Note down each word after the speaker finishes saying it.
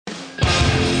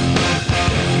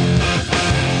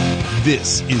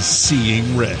This is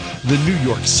Seeing Red, the New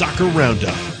York Soccer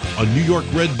Roundup on New York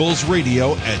Red Bulls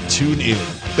Radio at TuneIn,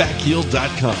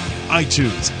 Backheel.com,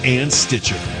 iTunes, and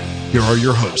Stitcher. Here are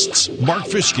your hosts, Mark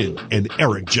Fishkin and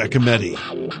Eric Giacometti.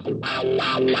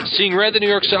 Seeing Red, the New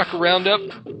York Soccer Roundup.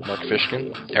 Mark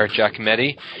Fishkin, Eric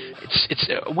Giacometti. It's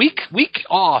a week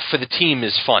off for the team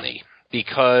is funny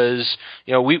because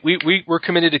we're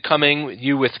committed to coming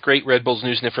you with great Red Bulls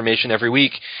news and information every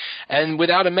week, and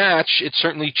without a match, it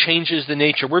certainly changes the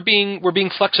nature. We're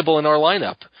being flexible in our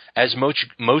lineup, as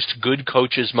most good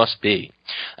coaches must be.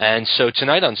 And so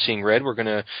tonight on Seeing Red, we're going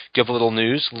to give a little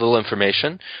news, a little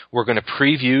information. We're going to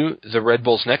preview the Red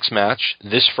Bulls' next match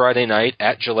this Friday night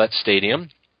at Gillette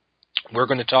Stadium. We're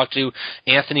going to talk to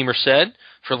Anthony Merced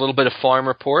for a little bit of Farm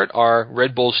Report, our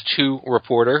Red Bulls 2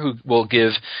 reporter, who will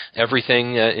give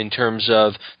everything in terms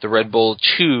of the Red Bull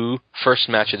 2 first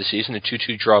match of the season, a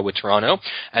 2-2 draw with Toronto.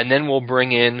 And then we'll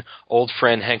bring in old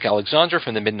friend Hank Alexandre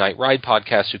from the Midnight Ride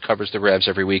podcast, who covers the Revs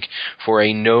every week, for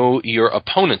a Know Your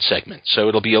Opponent segment. So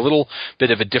it'll be a little bit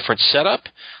of a different setup.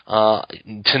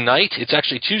 Tonight, it's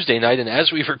actually Tuesday night, and as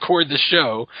we record the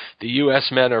show, the U.S.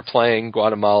 men are playing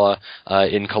Guatemala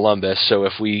in Columbus. So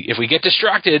if we get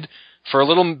distracted for a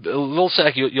little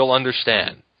sec, you'll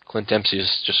understand. Clint Dempsey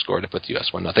has just scored to put the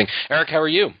U.S. 1-0. Eric, how are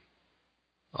you?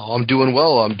 Oh, I'm doing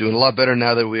well. I'm doing a lot better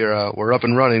now that we're up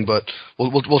and running. But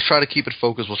we'll try to keep it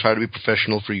focused. We'll try to be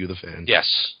professional for you, the fans.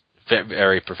 Yes,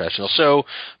 very professional. So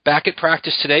back at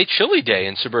practice today, chilly day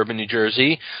in suburban New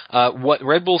Jersey. What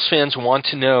Red Bulls fans want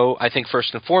to know, I think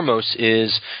first and foremost,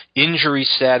 is injury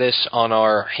status on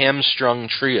our hamstrung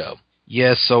trio.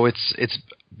 Yeah, so it's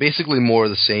basically more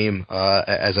of the same.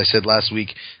 As I said last week,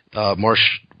 Marsh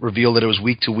revealed that it was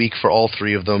week to week for all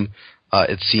three of them.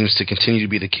 It seems to continue to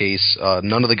be the case.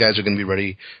 None of the guys are going to be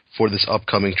ready for this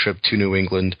upcoming trip to New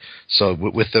England. So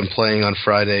with them playing on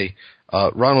Friday,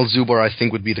 Ronald Zubar, I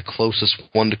think, would be the closest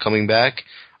one to coming back,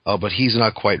 but he's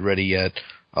not quite ready yet.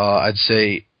 I'd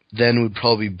say then would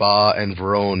probably be Ba and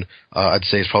Verone. I'd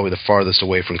say is probably the farthest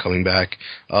away from coming back.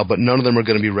 But none of them are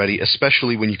going to be ready,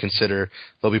 especially when you consider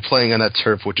they'll be playing on that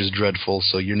turf, which is dreadful.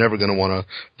 So you're never going to want to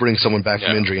bring someone back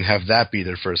from injury and have that be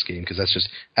their first game, because that's just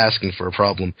asking for a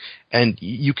problem. And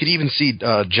you could even see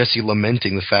Jesse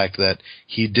lamenting the fact that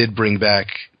he did bring back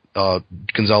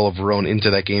Gonzalo Verone into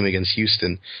that game against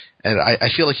Houston. And I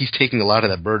feel like he's taking a lot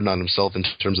of that burden on himself in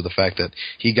terms of the fact that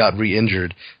he got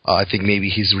re-injured. I think maybe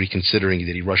he's reconsidering,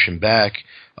 did he rush him back?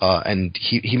 And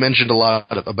he mentioned a lot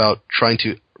about trying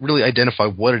to really identify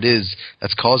what it is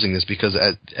that's causing this, because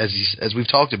as we've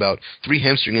talked about, 3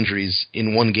 hamstring injuries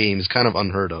in one game is kind of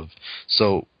unheard of.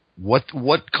 So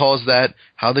what caused that,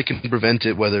 how they can prevent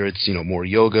it, whether it's, more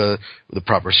yoga, the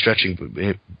proper stretching,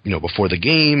 before the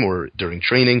game or during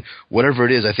training, whatever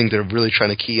it is, I think they're really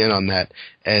trying to key in on that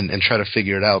and try to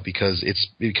figure it out, because it's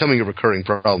becoming a recurring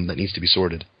problem that needs to be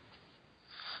sorted.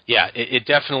 Yeah, it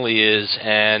definitely is.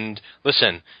 And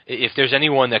listen, if there's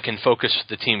anyone that can focus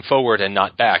the team forward and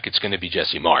not back, it's going to be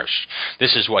Jesse Marsh.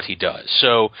 This is what he does.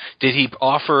 So did he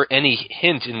offer any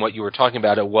hint in what you were talking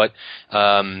about at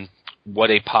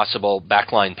what a possible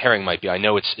backline pairing might be? I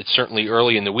know it's certainly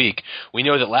early in the week. We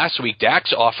know that last week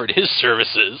Dax offered his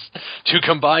services to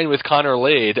combine with Connor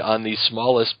Lade on the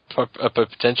smallest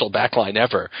potential backline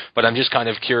ever. But I'm just kind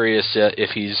of curious if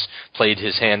he's played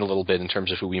his hand a little bit in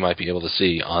terms of who we might be able to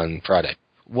see on Friday.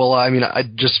 Well, I mean,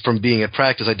 just from being at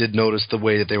practice, I did notice the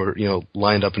way that they were,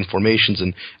 lined up in formations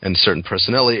and certain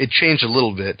personnel. It changed a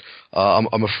little bit.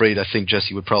 I'm afraid I think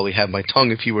Jesse would probably have my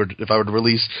tongue if I were to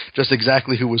release just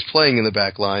exactly who was playing in the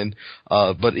back line.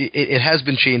 But it has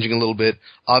been changing a little bit.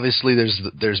 Obviously,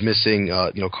 there's missing,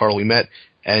 Carl Ouimet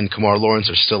and Kamar Lawrence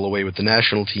are still away with the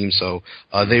national team, so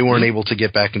they weren't able to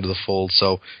get back into the fold.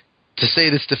 So to say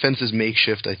this defense is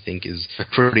makeshift, I think, is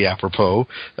pretty apropos,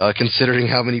 considering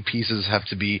how many pieces have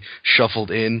to be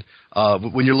shuffled in.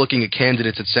 When you're looking at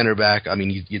candidates at center back, I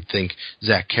mean, you'd think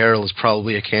Zach Carroll is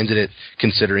probably a candidate,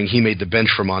 considering he made the bench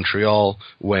for Montreal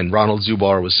when Ronald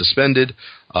Zubar was suspended.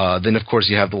 Then, of course,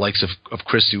 you have the likes of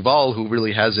Chris Duval, who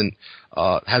really hasn't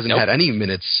had any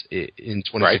minutes in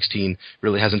 2016, right.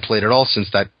 Really hasn't played at all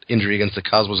since that injury against the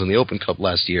Cosmos in the Open Cup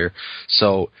last year.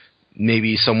 So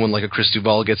maybe someone like a Chris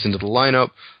Duval gets into the lineup.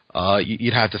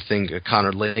 You'd have to think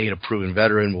Connor Lade, a proven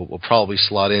veteran, will probably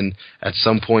slot in at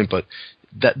some point. But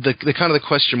the kind of the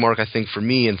question mark, I think, for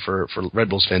me and for Red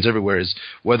Bulls fans everywhere is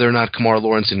whether or not Kamar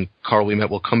Lawrence and Carl Ouimet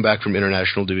will come back from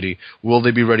international duty. Will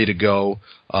they be ready to go?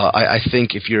 I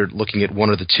think if you're looking at one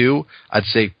of the two, I'd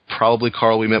say probably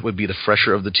Carl Ouimet would be the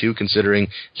fresher of the two, considering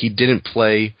he didn't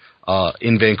play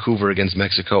in Vancouver against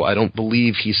Mexico. I don't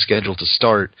believe he's scheduled to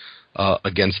start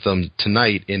against them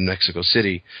tonight in Mexico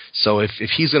City. So if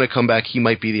he's going to come back, he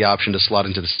might be the option to slot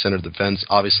into the center of the defense.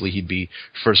 Obviously, he'd be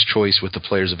first choice with the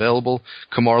players available.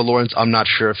 Kemar Lawrence, I'm not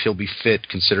sure if he'll be fit,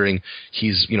 considering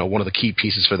he's one of the key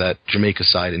pieces for that Jamaica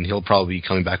side, and he'll probably be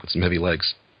coming back with some heavy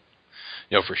legs.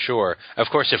 For sure. Of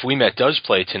course, if WeMet does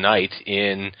play tonight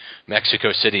in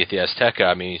Mexico City at the Azteca,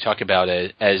 I mean, you talk about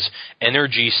it as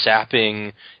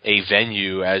energy-sapping a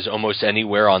venue as almost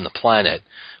anywhere on the planet,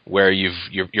 where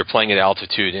you're playing at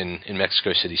altitude in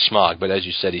Mexico City smog. But as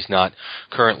you said, he's not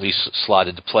currently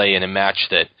slotted to play in a match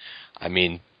that, I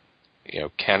mean,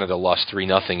 Canada lost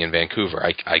 3-0 in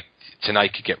Vancouver.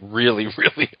 Tonight could get really,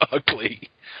 really ugly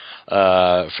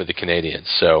for the Canadians.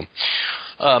 So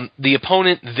the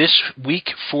opponent this week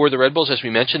for the Red Bulls, as we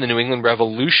mentioned, the New England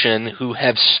Revolution, who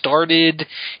have started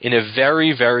in a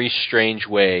very, very strange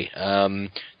way.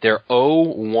 They're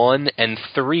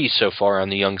 0-1-3 so far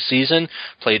on the young season,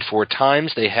 played 4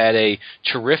 times. They had a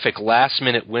terrific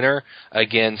last-minute winner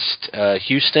against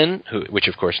Houston, which,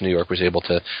 of course, New York was able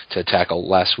to tackle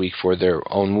last week for their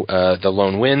own the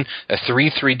lone win. A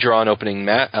 3-3 draw on opening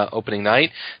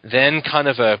night. Then kind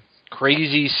of a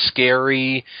crazy,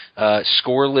 scary,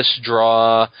 scoreless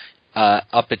draw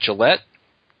up at Gillette.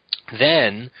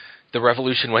 Then the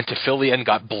Revolution went to Philly and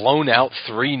got blown out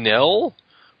 3-0,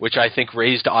 which I think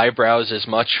raised eyebrows as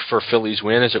much for Philly's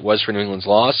win as it was for New England's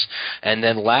loss. And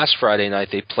then last Friday night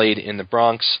they played in the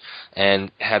Bronx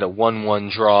and had a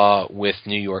 1-1 draw with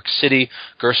New York City.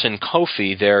 Gerson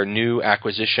Kofi, their new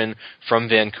acquisition from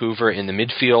Vancouver in the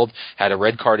midfield, had a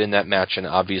red card in that match, and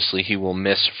obviously he will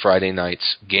miss Friday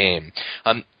night's game.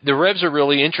 The Revs are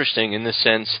really interesting in the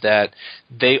sense that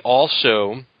they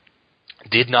also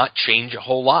did not change a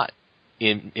whole lot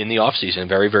in the offseason,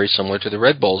 very, very similar to the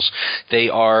Red Bulls. They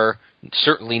are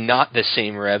certainly not the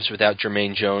same Revs without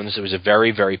Jermaine Jones. There was a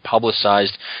very, very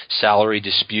publicized salary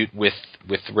dispute with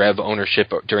Rev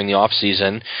ownership during the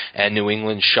offseason, and New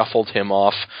England shuffled him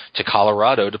off to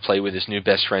Colorado to play with his new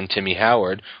best friend Timmy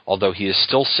Howard, although he is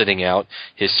still sitting out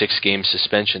his 6-game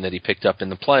suspension that he picked up in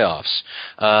the playoffs.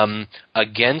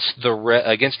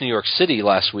 Against New York City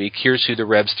last week, here's who the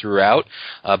Revs threw out.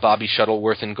 Bobby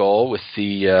Shuttleworth in goal with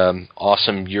the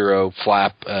awesome Euro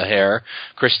flap hair.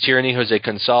 Chris Tierney, Jose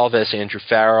Gonçalves, Andrew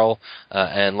Farrell,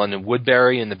 and London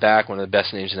Woodbury in the back, one of the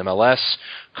best names in MLS.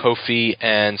 Kofi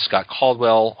and Scott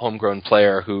Caldwell, homegrown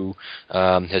player who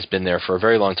has been there for a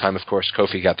very long time. Of course,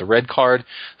 Kofi got the red card.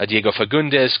 Diego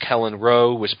Fagundes, Kellen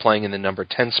Rowe was playing in the number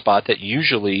 10 spot that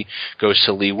usually goes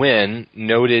to Lee Wynn.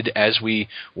 Noted as we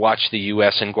watch the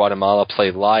U.S. and Guatemala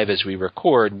play live as we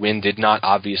record, Wynn did not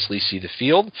obviously see the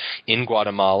field in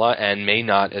Guatemala and may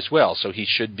not as well. So he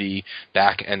should be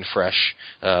back and fresh,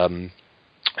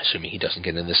 assuming he doesn't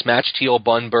get in this match. Teal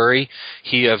Bunbury,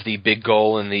 he of the big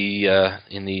goal in the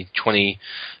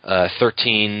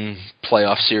 2013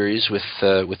 playoff series with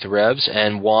the Revs,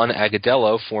 and Juan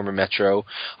Agudelo, former Metro,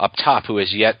 up top, who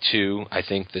has yet to, I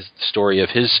think, the story of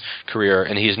his career,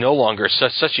 and he's no longer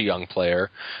such a young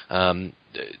player,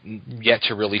 yet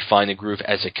to really find a groove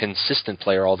as a consistent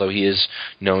player, although he is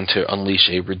known to unleash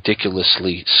a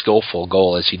ridiculously skillful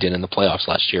goal as he did in the playoffs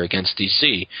last year against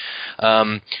DC.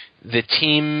 The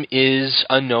team is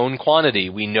a known quantity.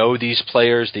 We know these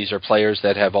players. These are players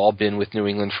that have all been with New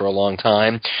England for a long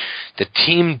time. The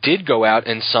team did go out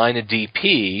and sign a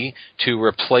DP to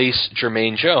replace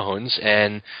Jermaine Jones,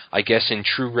 and I guess in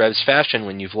true Revs fashion,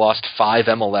 when you've lost 5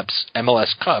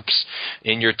 MLS Cups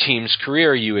in your team's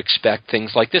career, you expect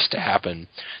things like this to happen.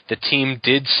 The team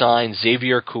did sign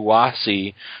Xavier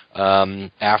Kouassi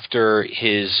after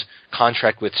his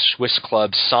contract with Swiss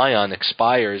club Sion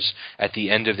expires at the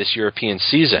end of this European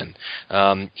season.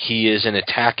 He is an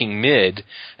attacking mid,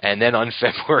 and then on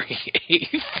February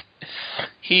 8th,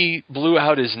 he blew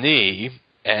out his knee,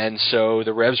 and so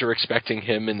the Revs are expecting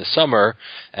him in the summer,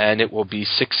 and it will be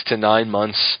 6 to 9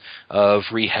 months of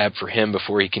rehab for him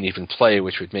before he can even play,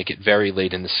 which would make it very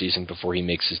late in the season before he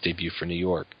makes his debut for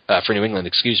New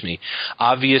England.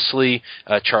 Obviously,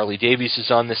 Charlie Davies is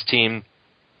on this team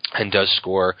and does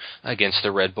score against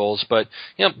the Red Bulls. But,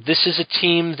 this is a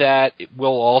team that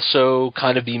will also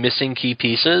kind of be missing key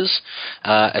pieces,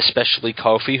 especially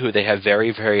Kofi, who they have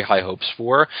very, very high hopes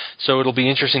for. So it'll be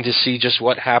interesting to see just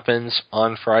what happens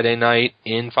on Friday night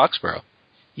in Foxborough.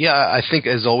 Yeah, I think,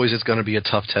 as always, it's going to be a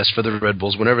tough test for the Red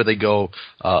Bulls. Whenever they go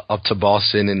up to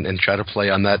Boston and try to play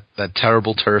on that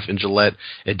terrible turf in Gillette,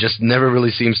 it just never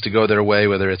really seems to go their way,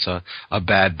 whether it's a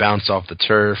bad bounce off the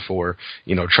turf or,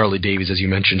 Charlie Davies, as you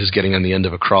mentioned, is getting on the end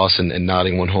of a cross and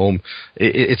nodding one home.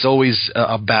 It's always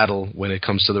a battle when it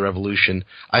comes to the Revolution.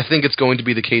 I think it's going to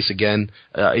be the case again,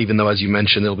 even though, as you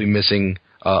mentioned, they'll be missing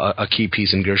a key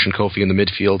piece in Gershon Kofi in the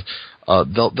midfield.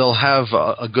 They'll have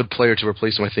a good player to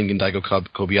replace him, I think, in Daigo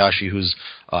Kobayashi, who's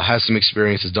has some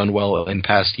experience, has done well in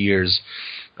past years.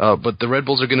 But the Red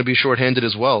Bulls are going to be shorthanded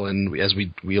as well, and as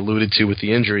we alluded to with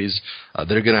the injuries,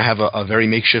 they're going to have a very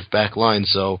makeshift back line.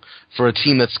 So for a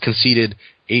team that's conceded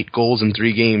 8 goals in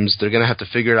 3 games, they're going to have to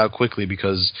figure it out quickly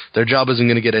because their job isn't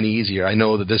going to get any easier. I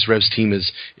know that this Revs team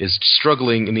is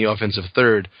struggling in the offensive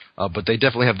third, but they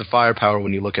definitely have the firepower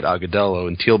when you look at Agudelo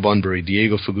and Teal Bunbury,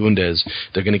 Diego Fagundes.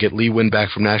 They're going to get Lee Win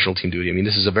back from national team duty. I mean,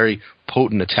 this is a very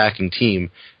potent attacking team,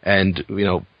 and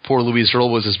poor Luis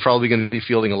Robles is probably going to be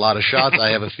fielding a lot of shots, I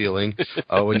have a feeling,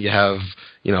 when you have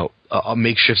a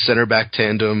makeshift center back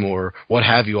tandem or what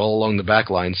have you all along the back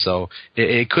line. So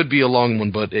it could be a long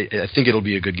one, but I think it'll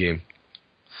be a good game.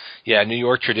 Yeah, New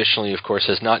York traditionally, of course,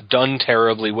 has not done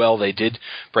terribly well. They did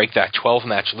break that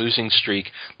 12-match losing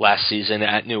streak last season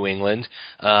at New England.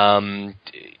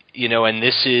 And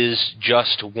this is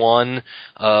just one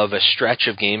of a stretch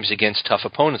of games against tough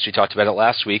opponents. We talked about it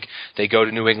last week. They go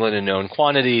to New England in known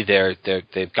quantity.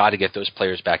 They've got to get those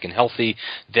players back and healthy.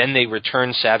 Then they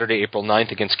return Saturday, April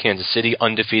 9th against Kansas City,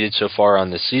 undefeated so far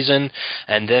on the season.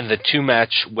 And then the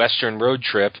 2-match Western road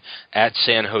trip at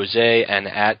San Jose and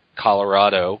at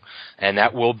Colorado. And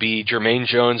that will be Jermaine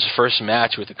Jones' first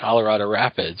match with the Colorado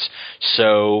Rapids.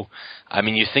 So, I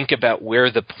mean, you think about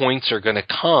where the points are going to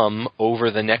come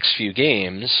over the next few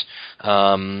games,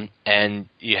 and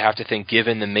you have to think,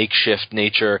 given the makeshift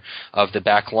nature of the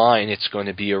back line, it's going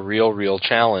to be a real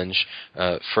challenge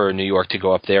for New York to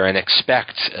go up there and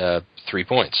expect 3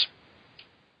 points.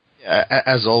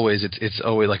 As always, it's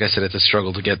always, like I said, it's a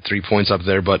struggle to get 3 points up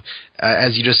there. But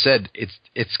as you just said,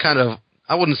 it's kind of,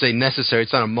 I wouldn't say necessary.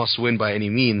 It's not a must-win by any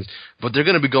means, but they're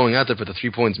going to be going out there for the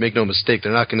 3 points. Make no mistake.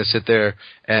 They're not going to sit there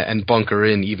and bunker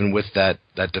in, even with that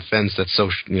defense that's so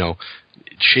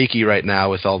shaky right now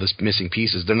with all this missing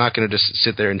pieces. They're not going to just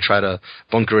sit there and try to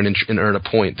bunker in and earn a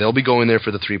point. They'll be going there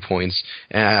for the 3 points.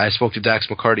 And I spoke to Dax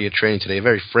McCarty at training today, a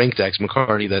very frank Dax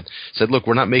McCarty, that said, look,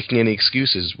 we're not making any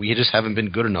excuses. We just haven't been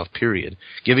good enough, period.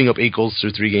 Giving up 8 goals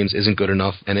through 3 games isn't good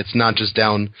enough, and it's not just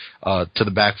down to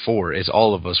the back 4. It's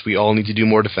all of us. We all need to do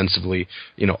more defensively.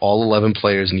 All 11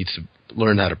 players need to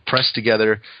learn how to press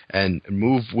together and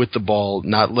move with the ball,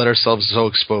 not let ourselves so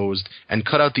exposed, and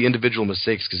cut out the individual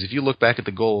mistakes. Because if you look back at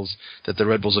the goals that the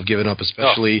Red Bulls have given up,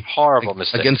 especially horrible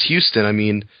mistakes against Houston, I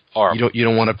mean, you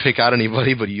don't want to pick out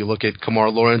anybody, but you look at Kamar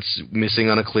Lawrence missing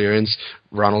on a clearance,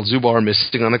 Ronald Zubar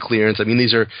missing on a clearance. I mean,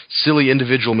 these are silly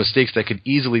individual mistakes that could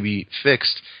easily be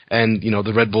fixed, and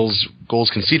the Red Bulls' goals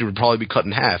conceded would probably be cut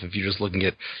in half if you're just looking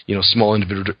at small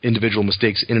individual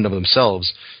mistakes in and of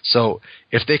themselves. So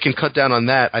if they can cut down on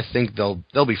that, I think they'll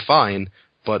be fine.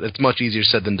 But it's much easier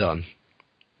said than done.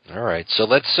 All right, so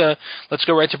let's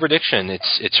go right to prediction.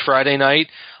 It's Friday night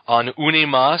on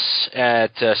Unimas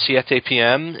at 7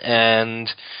 p.m. and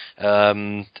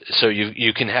so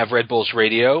you can have Red Bulls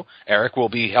Radio. Eric will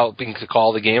be helping to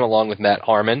call the game along with Matt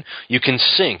Harmon. You can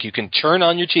sync. You can turn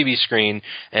on your TV screen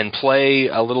and play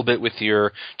a little bit with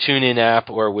your TuneIn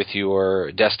app or with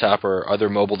your desktop or other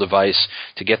mobile device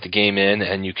to get the game in,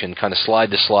 and you can kind of slide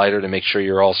the slider to make sure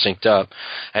you're all synced up.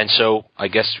 And so I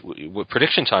guess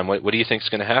prediction time, what do you think is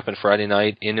going to happen Friday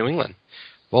night in New England?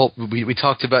 Well, we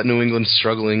talked about New England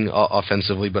struggling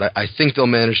offensively, but I think they'll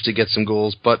manage to get some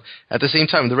goals. But at the same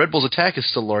time, the Red Bulls' attack is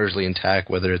still largely intact,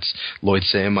 whether it's Lloyd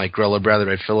Sam, Mike Greller, Bradley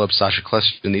Wright Phillips, Sasha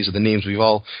Kleston. These are the names we've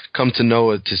all come to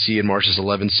know to see in March's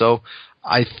 11. So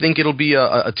I think it'll be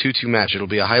a 2-2 match. It'll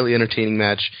be a highly entertaining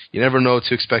match. You never know what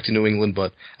to expect in New England,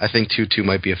 but I think 2-2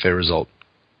 might be a fair result.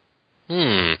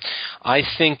 I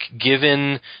think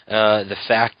given the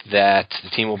fact that the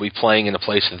team will be playing in a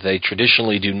place that they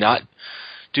traditionally do not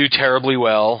do terribly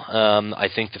well. I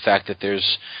think the fact that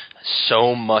there's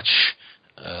so much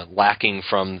lacking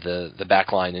from the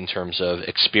back line in terms of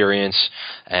experience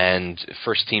and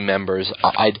first-team members,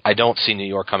 I don't see New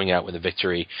York coming out with a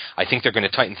victory. I think they're going to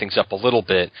tighten things up a little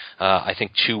bit. I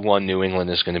think 2-1 New England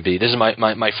is going to be. This is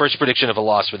my first prediction of a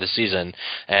loss for the season,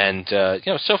 and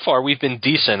so far we've been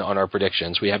decent on our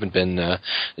predictions. We haven't been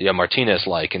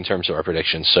Martinez-like in terms of our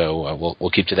predictions, so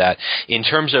we'll keep to that. In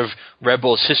terms of Red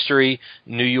Bulls history,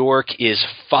 New York is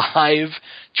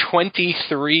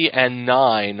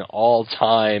 5-23-9 all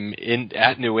time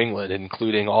at New England,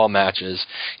 including all matches.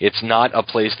 It's not a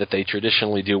place that they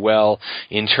traditionally do well.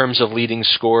 In terms of leading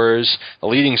scorers, the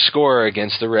leading scorer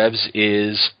against the Revs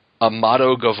is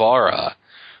Amado Guevara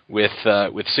with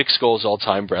 6 goals all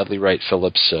time. Bradley Wright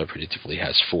Phillips predictably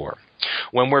has 4.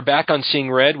 When we're back on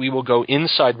Seeing Red, we will go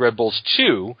inside Red Bulls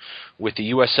 2 with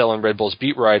the USL and Red Bulls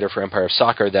beat writer for Empire of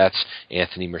Soccer. That's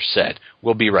Anthony Merced.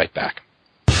 We'll be right back.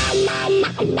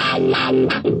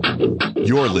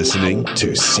 You're listening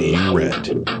to Seeing Red.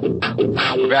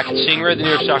 We're back at Seeing Red, the New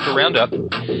York Soccer Roundup.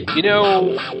 You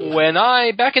know,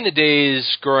 back in the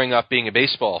days growing up being a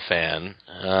baseball fan,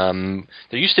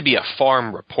 there used to be a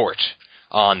farm report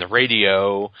on the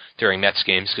radio during Mets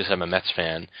games because I'm a Mets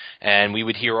fan, and we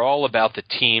would hear all about the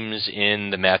teams in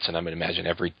the Mets, and I would imagine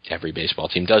every baseball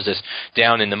team does this,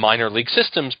 down in the minor league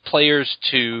systems, players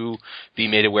to be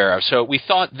made aware of. So we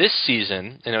thought this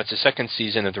season, it's the second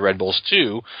season of the Red Bulls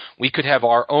 2, we could have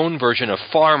our own version of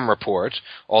Farm Report,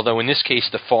 although in this case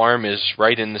the farm is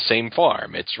right in the same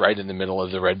farm. It's right in the middle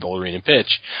of the Red Bull Arena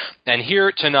pitch. And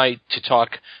here tonight to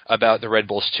talk about the Red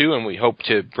Bulls 2, and we hope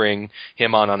to bring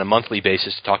him on a monthly basis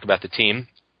to talk about the team,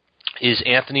 is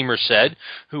Anthony Merced,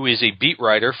 who is a beat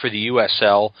writer for the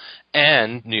USL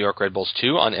and New York Red Bulls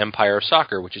 2 on Empire of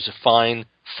Soccer, which is a fine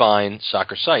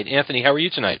soccer site. Anthony, how are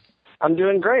you tonight? I'm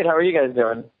doing great. How are you guys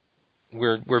doing?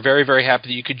 We're very, very happy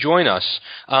that you could join us.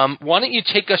 Why don't you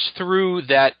take us through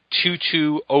that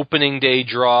 2-2 opening day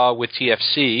draw with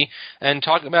TFC and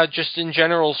talk about just in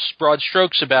general broad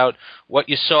strokes about what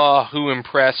you saw, who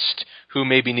impressed, who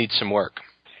maybe needs some work.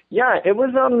 Yeah, it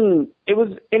was an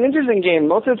interesting game.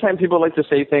 Most of the time people like to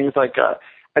say things like a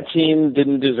team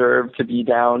didn't deserve to be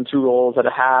down 2 goals at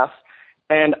a half.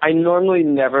 And I normally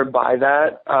never buy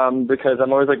that because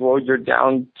I'm always like, well, you're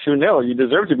down 2-0. You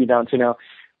deserve to be down 2-0.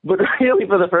 But really,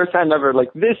 for the first time ever,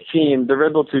 like this team, the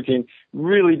Red Bull 2 team,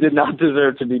 really did not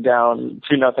deserve to be down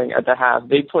 2-0 at the half.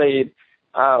 They played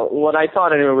what I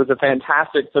thought anyway was a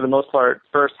fantastic, for the most part,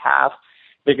 first half.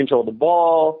 They controlled the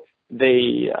ball.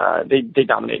 They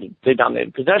dominated. They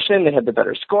dominated possession. They had the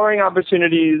better scoring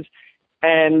opportunities.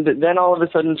 And then all of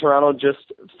a sudden, Toronto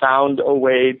just found a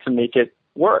way to make it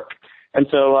work. And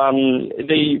so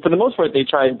for the most part, they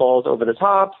tried balls over the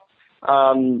top.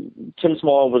 Tim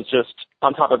Small was just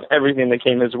on top of everything that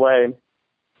came his way.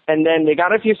 And then they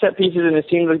got a few set pieces, and it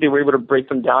seemed like they were able to break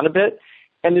them down a bit.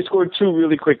 And they scored 2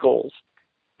 really quick goals.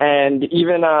 And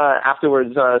even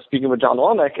afterwards, speaking with John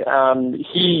Wolnick,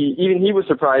 he was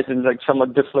surprised and like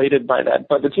somewhat deflated by that.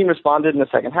 But the team responded in the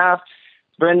second half.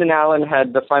 Brendan Allen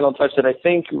had the final touch that I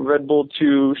think Red Bull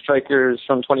 2 strikers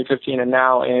from 2015 and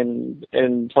now in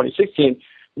 2016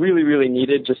 really, really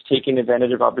needed, just taking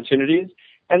advantage of opportunities.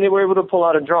 And they were able to pull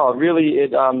out a draw. Really,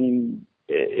 it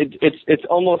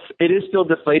is still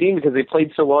deflating because they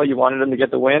played so well. You wanted them to get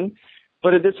the win.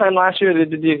 But at this time last year, they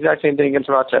did the exact same thing against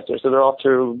Rochester, so they're off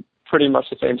to pretty much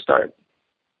the same start.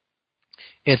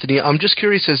 Anthony, I'm just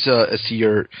curious as to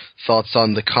your thoughts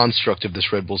on the construct of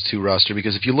this Red Bulls 2 roster,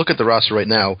 because if you look at the roster right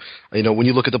now, when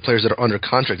you look at the players that are under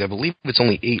contract, I believe it's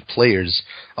only 8 players,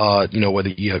 whether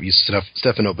you have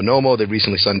Stefano Bonomo, they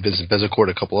recently signed Vincent Bezecourt,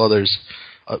 a couple others.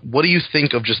 What do you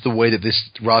think of just the way that this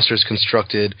roster is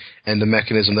constructed and the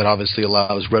mechanism that obviously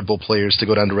allows Red Bull players to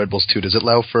go down to Red Bulls 2? Does it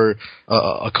allow for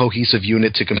a cohesive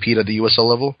unit to compete at the USL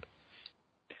level?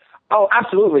 Oh,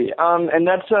 absolutely. And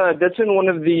that's been one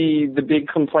of the big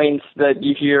complaints that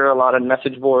you hear a lot on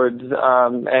message boards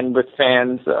and with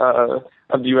fans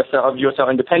of USL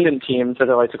independent teams, as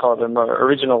I like to call them,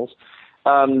 originals.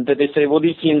 That they say, well,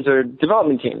 these teams are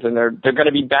development teams and they're going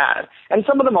to be bad. And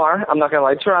some of them are. I'm not going to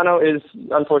lie. Toronto is,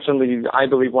 unfortunately, I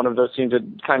believe, one of those teams that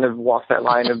kind of walks that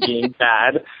line of being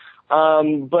bad.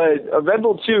 But Red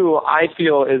Bull 2, I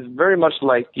feel, is very much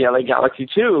like the LA Galaxy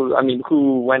 2,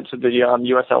 who went to the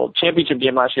USL Championship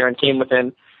game last year and came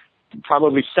within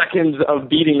probably seconds of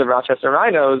beating the Rochester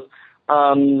Rhinos.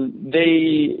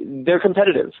 They're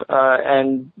competitive,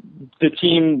 and the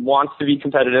team wants to be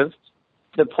competitive.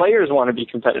 The players want to be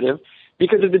competitive,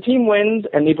 because if the team wins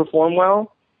and they perform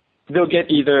well, they'll get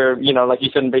either, like you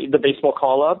said, the baseball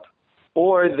call-up,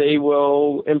 or they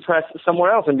will impress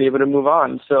somewhere else and be able to move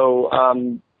on. So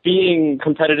being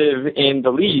competitive in the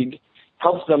league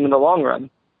helps them in the long run.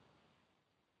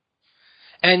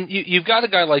 And you've got a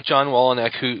guy like John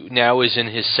Wolnick, who now is in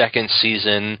his second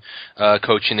season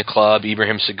coaching the club.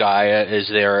 Ibrahim Sagaya is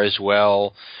there as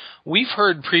well. We've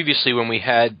heard previously when we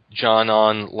had John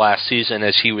on last season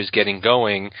as he was getting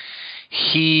going,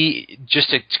 he, just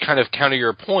to kind of counter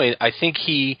your point, I think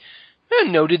he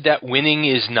noted that winning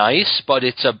is nice, but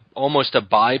it's almost a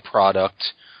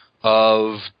byproduct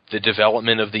of the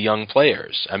development of the young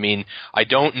players. I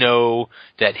don't know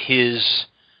that his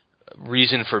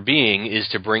reason for being is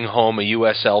to bring home a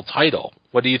USL title.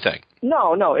 What do you think?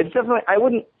 No, it's definitely, I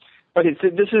wouldn't. Okay, so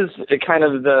this is kind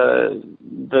of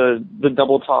the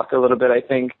double talk a little bit. I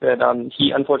think that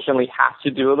he unfortunately has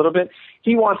to do a little bit.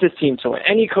 He wants his team to win.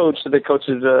 Any coach that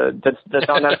coaches that's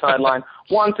on that sideline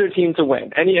wants their team to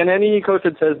win. Any coach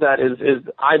that says that is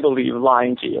I believe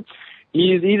lying to you.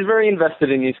 He's very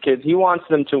invested in these kids. He wants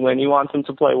them to win. He wants them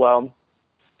to play well.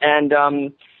 And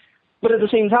but at the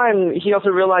same time, he also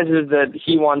realizes that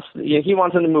he wants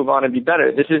them to move on and be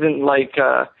better. This isn't like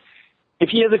if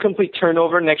he has a complete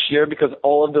turnover next year because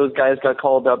all of those guys got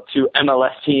called up to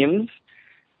MLS teams,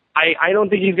 I don't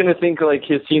think he's going to think like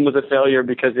his team was a failure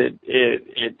because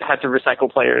it had to recycle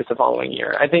players the following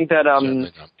year. I think that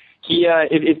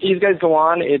if these guys go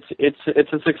on, it's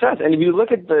a success. And if you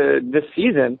look at this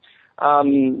season,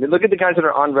 look at the guys that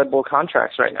are on Red Bull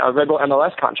contracts right now, Red Bull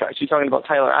MLS contracts. You're talking about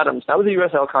Tyler Adams. That was a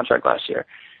USL contract last year.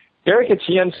 Derek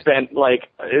Etienne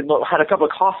had a cup of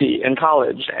coffee in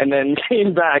college and then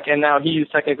came back, and now he's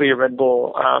technically a Red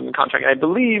Bull contract. I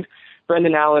believe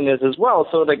Brendan Allen is as well.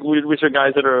 So which are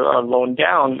guys that are loaned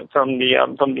down from the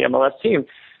MLS team.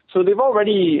 So they've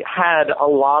already had a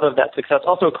lot of that success.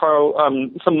 Also, Carl,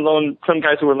 some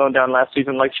guys who were loaned down last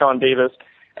season, like Sean Davis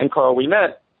and Carl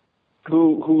Ouimet,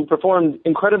 who performed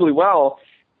incredibly well.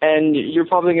 And you're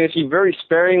probably going to see very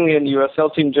sparingly in the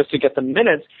USL team just to get the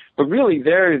minutes, but really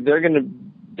they're going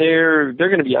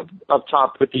to be up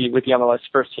top with the MLS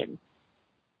first team.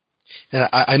 And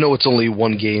I know it's only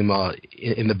one game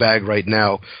in the bag right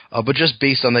now, but just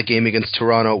based on that game against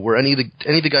Toronto, were any of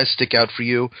the guys stick out for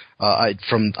you? I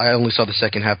only saw the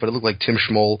second half, but it looked like Tim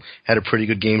Schmoll had a pretty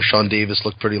good game. Sean Davis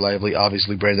looked pretty lively.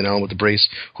 Obviously, Brandon Allen with the brace.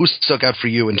 Who stuck out for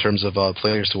you in terms of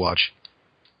players to watch?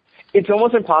 It's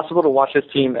almost impossible to watch this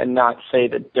team and not say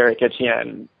that Derek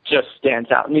Etienne just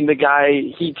stands out. I mean, the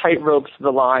guy, he tight-ropes the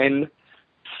line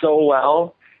so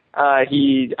well. I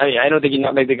don't think he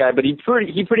nutmegged the guy, but he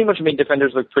pretty much made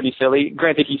defenders look pretty silly.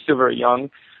 Granted, he's still very young.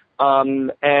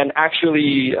 And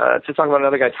actually, to talk about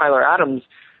another guy, Tyler Adams,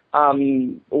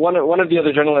 one of the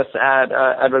other journalists at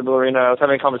Red Bull Arena, I was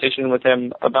having a conversation with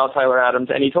him about Tyler Adams,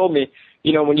 and he told me,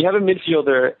 when you have a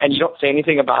midfielder and you don't say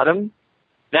anything about him,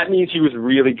 that means he was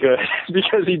really good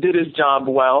because he did his job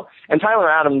well. And Tyler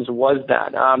Adams was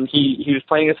that. He was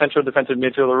playing a central defensive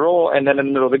midfielder role, and then in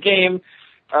the middle of the game,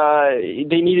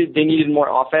 they needed more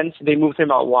offense. They moved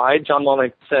him out wide. John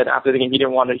Molnick said after the game he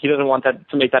doesn't want that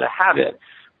to make that a habit.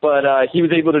 But he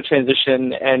was able to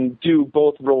transition and do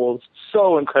both roles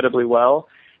so incredibly well.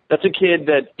 That's a kid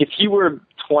that if he were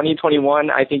 20, 21,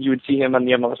 I think you would see him on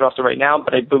the MLS roster right now.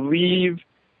 But I believe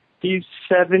he's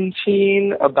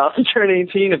 17, about to turn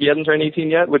 18, if he hasn't turned 18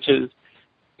 yet, which is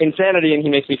insanity, and he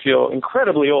makes me feel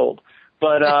incredibly old.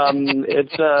 But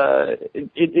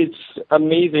it's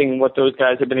amazing what those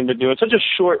guys have been able to do in such a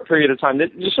short period of time.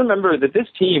 Just remember that this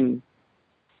team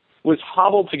was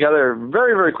hobbled together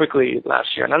very, very quickly last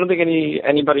year, and I don't think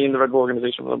anybody in the Red Bull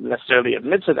organization will necessarily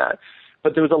admit to that.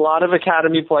 But there was a lot of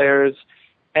academy players,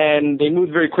 and they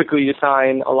moved very quickly to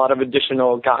sign a lot of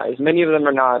additional guys. Many of them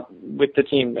are not with the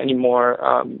team anymore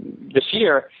this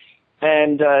year.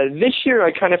 And this year,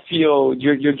 I kind of feel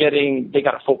they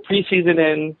got a full preseason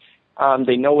in.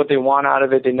 They know what they want out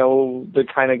of it. They know the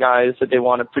kind of guys that they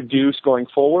want to produce going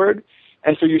forward.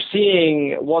 And so you're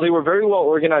seeing, while they were very well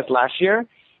organized last year,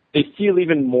 they feel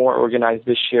even more organized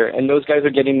this year. And those guys are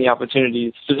getting the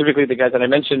opportunities, specifically the guys that I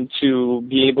mentioned, to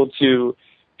be able to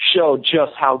show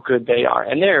just how good they are.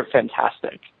 And they're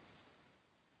fantastic.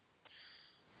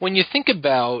 When you think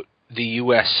about the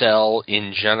USL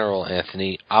in general,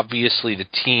 Anthony, obviously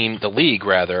the league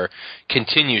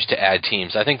continues to add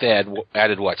teams. I think they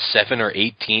added 7 or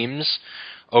 8 teams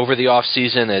over the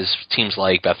offseason, as teams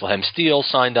like Bethlehem Steel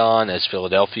signed on, as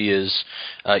Philadelphia's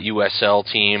USL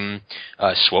team,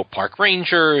 Swope Park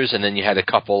Rangers, and then you had a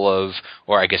couple of,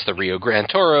 or I guess the Rio Grande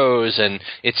Toros, and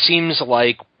it seems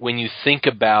like when you think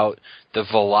about the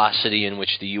velocity in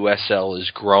which the USL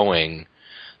is growing,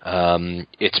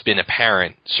 it's been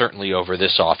apparent, certainly over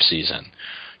this offseason.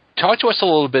 Talk to us a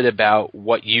little bit about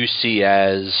what you see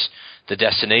as the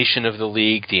destination of the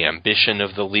league, the ambition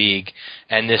of the league,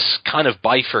 and this kind of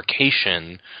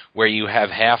bifurcation where you have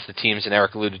half the teams, and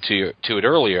Eric alluded to it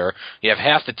earlier, you have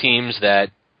half the teams that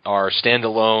are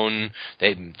standalone,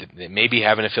 they maybe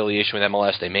have an affiliation with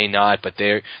MLS, they may not, but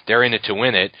they're in it to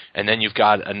win it, and then you've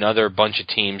got another bunch of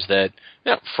teams that,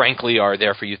 frankly, are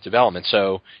there for youth development.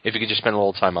 So if you could just spend a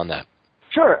little time on that.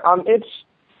 Sure.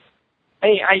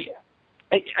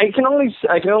 I can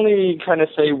only kind of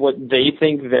say what they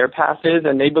think their path is,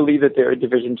 and they believe that they're a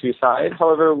Division II side.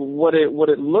 However, what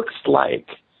it looks like,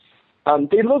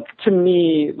 they look to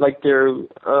me like they're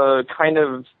kind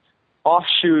of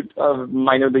offshoot of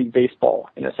minor league baseball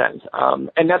in a sense,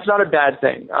 and that's not a bad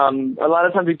thing. A lot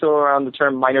of times we throw around the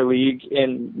term minor league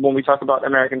when we talk about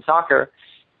American soccer,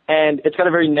 and it's got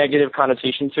a very negative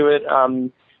connotation to it.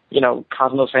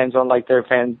 Cosmos fans don't like their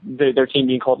team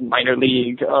being called minor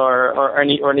league or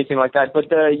anything like that. But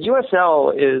the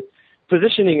USL is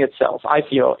positioning itself, I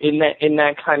feel, in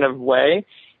that kind of way.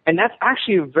 And that's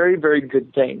actually a very, very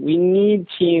good thing. We need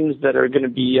teams that are going to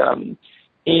be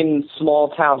in small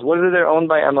towns, whether they're owned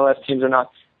by MLS teams or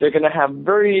not. They're going to have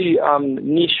very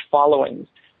niche followings.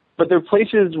 But they're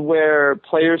places where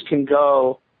players can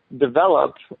go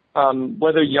develop,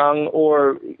 whether young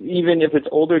or even if it's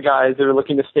older guys that are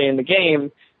looking to stay in the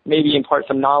game, maybe impart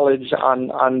some knowledge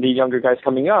on the younger guys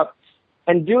coming up,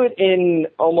 and do it in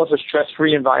almost a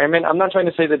stress-free environment. I'm not trying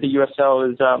to say that the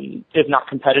USL is not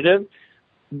competitive,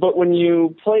 but when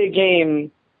you play a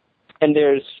game and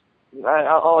there's,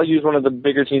 I'll use one of the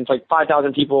bigger teams, like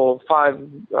 5,000 people,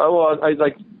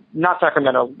 not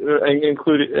Sacramento,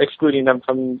 excluding them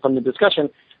from the discussion,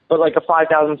 but like a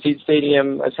 5,000 seat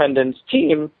stadium attendance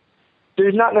team,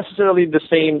 there's not necessarily the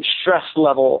same stress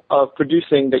level of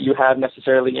producing that you have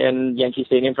necessarily in Yankee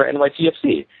Stadium for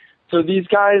NYCFC. So these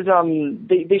guys,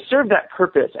 they serve that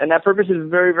purpose, and that purpose is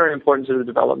very, very important to the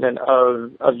development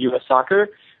of U.S. soccer,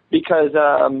 because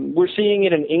we're seeing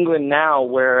it in England now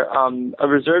where a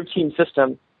reserve team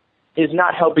system is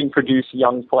not helping produce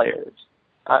young players,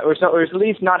 or at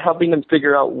least not helping them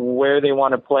figure out where they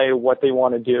want to play, what they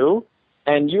want to do.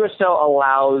 And USL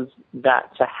allows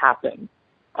that to happen,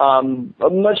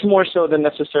 much more so than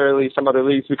necessarily some other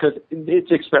leagues, because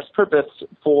its express purpose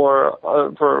for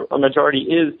a majority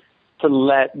is to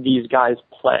let these guys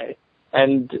play.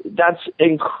 And that's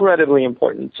incredibly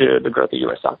important to the growth of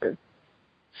U.S. soccer.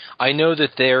 I know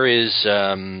that there is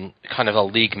kind of a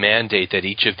league mandate that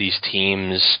each of these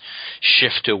teams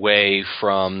shift away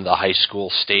from the high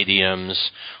school stadiums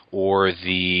or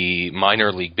the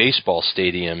minor league baseball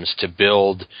stadiums to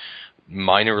build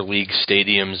minor league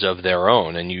stadiums of their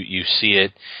own. And you see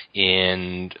it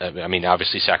in, I mean,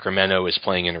 obviously Sacramento is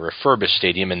playing in a refurbished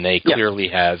stadium, and they clearly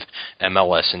have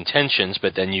MLS intentions,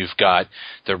 but then you've got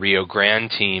the Rio Grande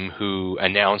team who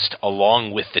announced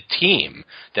along with the team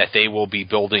that they will be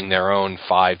building their own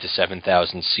 5,000 to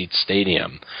 7,000 seat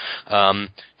stadium.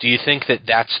 Do you think that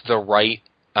that's the right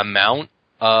amount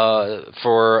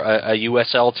for a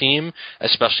USL team,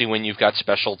 especially when you've got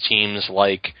special teams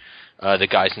like the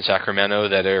guys in Sacramento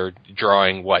that are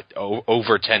drawing,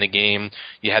 over 10 a game?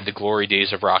 You had the glory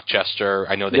days of Rochester.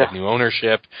 I know they have new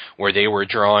ownership where they were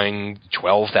drawing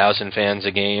 12,000 fans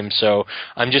a game. So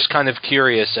I'm just kind of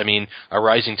curious. I mean, a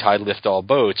rising tide lifts all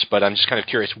boats, but I'm just kind of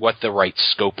curious what the right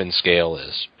scope and scale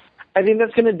is. I think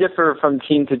that's going to differ from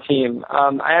team to team.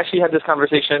 I actually had this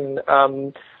conversation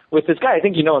with this guy, I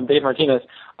think you know him, Dave Martinez,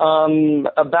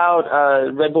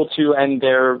 about Red Bull 2 and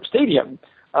their stadium.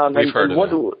 We've heard of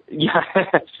it. Yeah,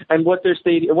 and what their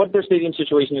stadium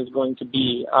situation is going to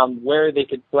be, where they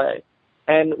could play.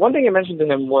 And one thing I mentioned to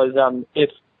him was if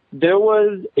there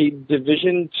was a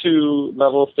Division II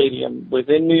level stadium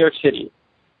within New York City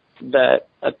that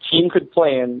a team could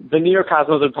play in, the New York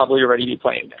Cosmos would probably already be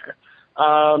playing there.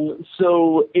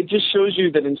 So it just shows you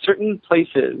that in certain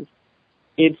places,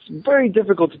 it's very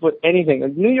difficult to put anything.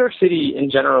 Like New York City in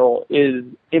general is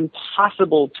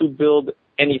impossible to build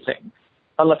anything,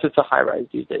 unless it's a high-rise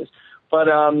these days. But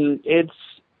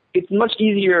it's much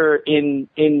easier in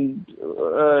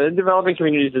developing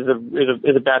communities is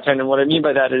a bad term. And what I mean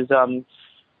by that is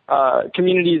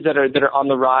communities that are on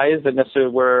the rise, that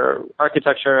necessarily where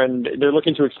architecture and they're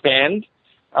looking to expand.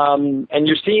 And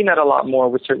you're seeing that a lot more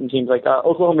with certain teams. Like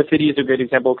Oklahoma City is a great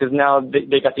example, because now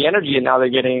they got the energy, and now they're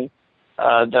getting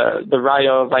the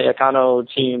Rayo Vallecano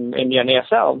team in the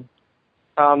NASL.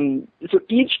 So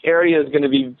each area is going to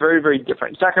be very, very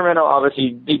different. Sacramento,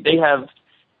 obviously, they have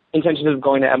intentions of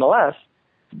going to MLS,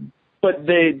 but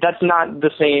that's not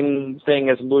the same thing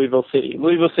as Louisville City.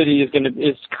 Louisville City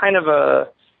is kind of a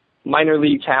minor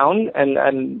league town,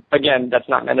 and again, that's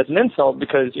not meant as an insult,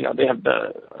 because they have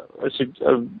a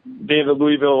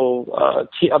Louisville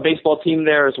a baseball team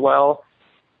there as well,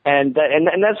 and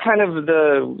that's kind of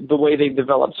the way they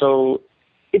develop. So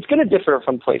it's going to differ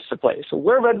from place to place. So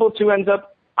where Red Bull 2 ends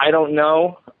up, I don't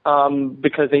know,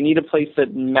 because they need a place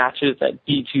that matches that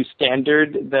D2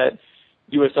 standard that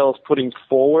USL is putting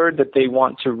forward that they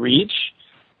want to reach.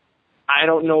 I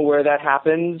don't know where that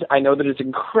happens. I know that it's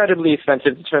incredibly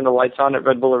expensive to turn the lights on at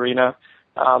Red Bull Arena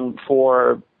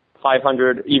for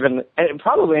 500, even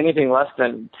probably anything less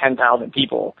than 10,000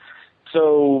 people.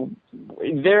 So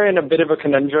they're in a bit of a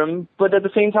conundrum, but at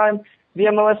the same time, the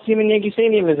MLS team in Yankee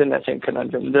Stadium is in that same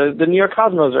conundrum. The New York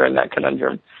Cosmos are in that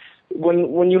conundrum.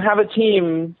 When you have a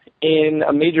team in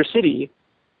a major city,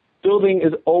 building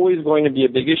is always going to be a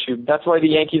big issue. That's why the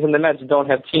Yankees and the Mets don't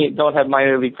have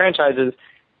minor league franchises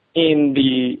in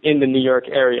the New York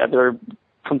area. They're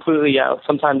completely out,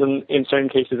 sometimes in certain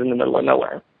cases in the middle of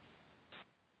nowhere.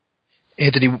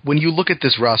 Anthony, when you look at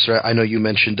this roster, I know you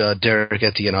mentioned Derek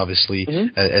Etienne, obviously,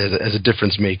 as a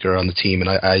difference maker on the team, and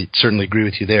I certainly agree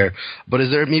with you there. But is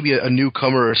there maybe a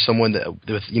newcomer or someone that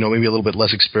with maybe a little bit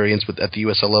less experience at the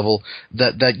USL level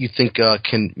that you think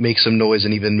can make some noise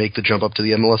and even make the jump up to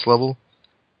the MLS level?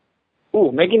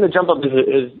 Ooh, making the jump up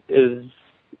is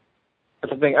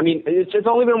that's the thing. I mean, it's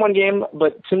only been one game,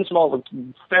 but Tim Small looked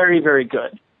very, very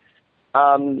good.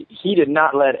 He did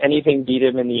not let anything beat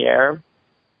him in the air.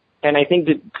 And I think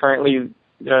that currently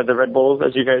the Red Bulls,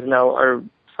 as you guys know, are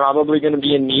probably going to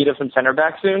be in need of some center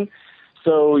back soon.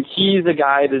 So he's a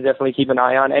guy to definitely keep an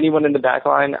eye on. Anyone in the back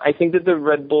line. I think that the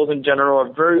Red Bulls in general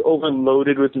are very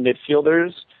overloaded with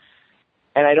midfielders.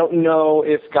 And I don't know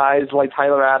if guys like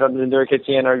Tyler Adams and Derek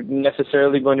Etienne are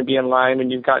necessarily going to be in line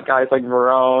when you've got guys like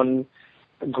Verone,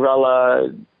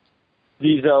 Grella,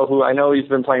 Zizo, who I know he's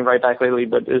been playing right back lately,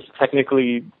 but is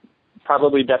technically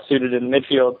probably best suited in the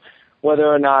midfield. Whether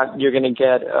or not you're going to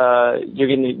get you're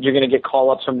going to get call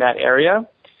ups from that area,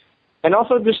 and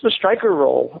also just the striker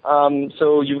role.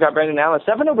 So you've got Brandon Allen,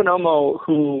 Stefano Bonomo,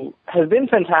 who has been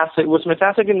fantastic. Was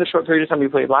fantastic in the short period of time he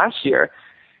played last year.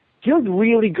 He looked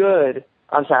really good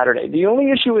on Saturday. The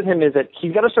only issue with him is that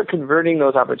he's got to start converting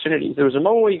those opportunities. There was a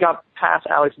moment where he got past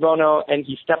Alex Bono and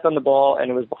he stepped on the ball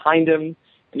and it was behind him and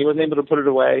he wasn't able to put it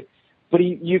away. But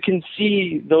you can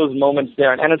see those moments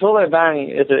there. And Anatole Bang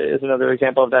is another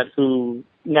example of that, who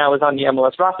now is on the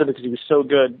MLS roster because he was so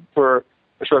good for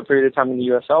a short period of time in the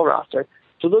USL roster.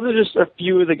 So those are just a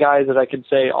few of the guys that I could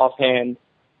say offhand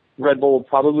Red Bull will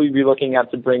probably be looking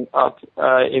at to bring up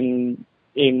in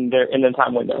the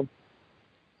time window.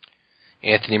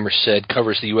 Anthony Merced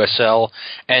covers the USL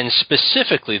and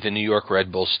specifically the New York Red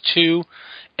Bulls too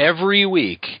every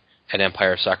week at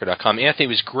EmpireSoccer.com. Anthony, it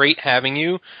was great having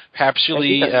you. Perhaps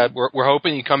we're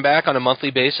hoping you come back on a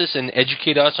monthly basis and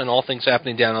educate us on all things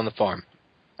happening down on the farm.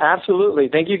 Absolutely.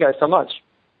 Thank you guys so much.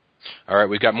 All right,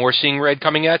 we've got more Seeing Red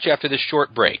coming at you after this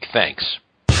short break. Thanks.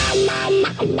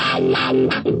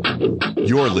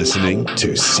 You're listening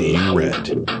to Seeing Red.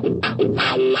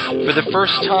 For the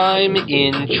first time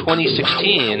in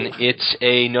 2016, it's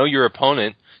a Know Your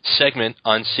Opponent segment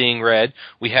on Seeing Red.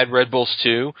 We had Red Bulls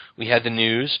 2. We had the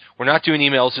news. We're not doing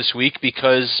emails this week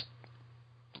because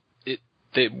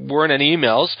there weren't any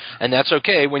emails, and that's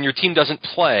okay. When your team doesn't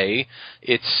play,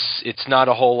 it's not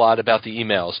a whole lot about the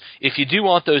emails. If you do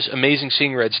want those amazing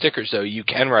Seeing Red stickers, though, you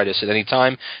can write us at any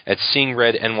time at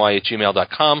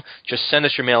seeingredny@gmail.com. Just send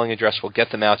us your mailing address. We'll get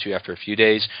them out to you after a few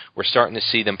days. We're starting to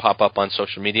see them pop up on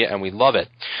social media, and we love it.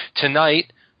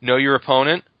 Tonight, Know Your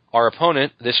Opponent. Our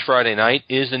opponent this Friday night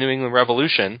is the New England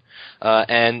Revolution,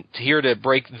 and here to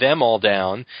break them all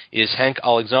down is Hank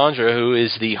Alexandre, who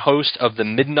is the host of the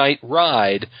Midnight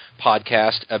Ride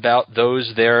podcast about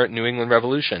their New England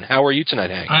Revolution. How are you tonight,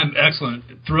 Hank? I'm excellent.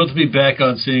 Thrilled to be back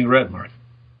on Seeing Red, Mark.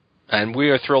 And we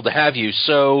are thrilled to have you.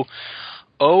 So,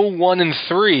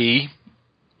 0-1-3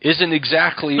 isn't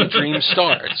exactly a dream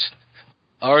start.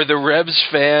 Are the Revs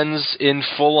fans in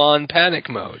full-on panic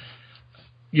mode?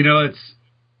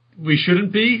 We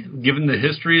shouldn't be, given the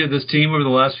history of this team over the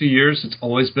last few years. It's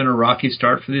always been a rocky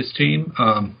start for this team.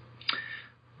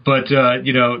 But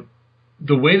the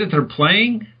way that they're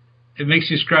playing, it makes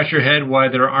you scratch your head why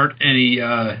there aren't any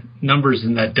numbers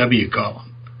in that W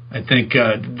column. I think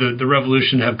the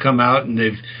Revolution have come out and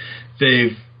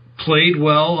they've played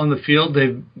well on the field.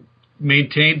 They've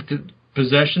maintained the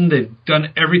possession. They've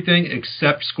done everything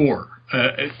except score,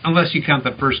 unless you count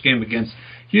the first game against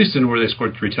Houston, where they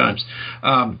scored 3 times.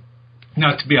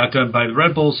 Not to be outdone by the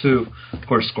Red Bulls, who, of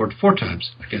course, scored 4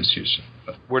 times against Houston.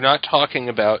 But we're not talking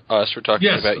about us. We're talking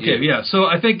about you. Yeah. So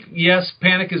I think, yes,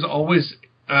 panic is always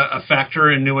a factor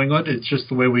in New England. It's just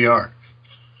the way we are.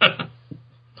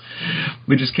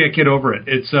 We just can't get over it.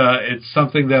 It's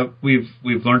something that we've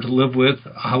learned to live with,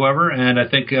 however, and I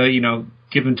think,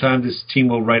 given time, this team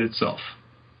will right itself.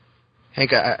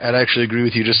 Hank, I'd actually agree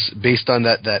with you. Just based on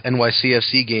that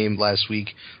NYCFC game last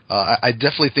week, I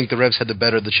definitely think the Revs had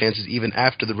the chances even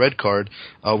after the red card,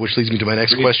 which leads me to my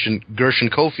next question. Gershon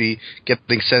Kofi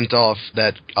getting sent off,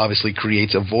 that obviously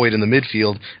creates a void in the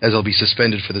midfield as they'll be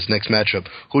suspended for this next matchup.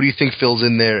 Who do you think fills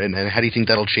in there, and how do you think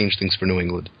that'll change things for New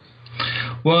England?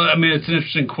 Well, I mean, it's an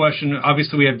interesting question.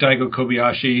 Obviously, we have Daigo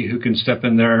Kobayashi who can step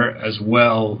in there as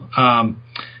well.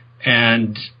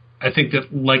 And I think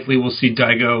that likely we'll see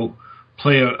Daigo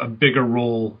play a bigger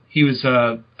role. He was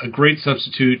a great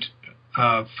substitute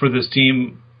for this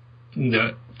team in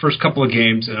the first couple of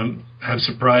games, and I'm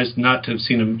surprised not to have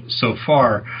seen him so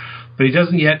far. But he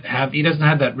doesn't have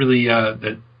that really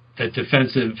that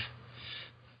defensive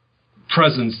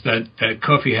presence that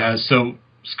Kofi has. So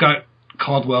Scott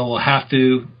Caldwell will have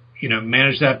to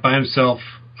managed that by himself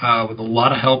with a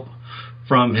lot of help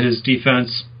from his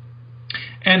defense,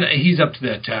 and he's up to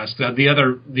that task.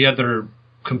 The other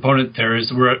component there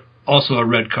is we're also a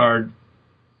red card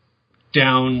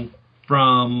down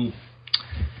from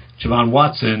Javon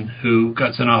Watson, who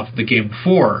got sent off the game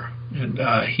before, and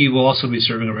he will also be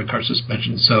serving a red card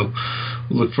suspension. So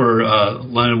we'll look for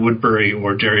Lennon Woodbury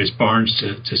or Darius Barnes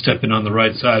to step in on the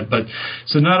right side. But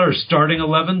so not our starting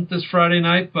 11 this Friday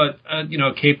night, but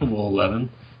a capable 11.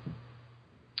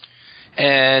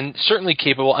 And certainly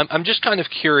capable. I'm just kind of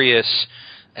curious,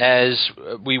 as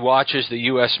we watch as the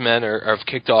U.S. men are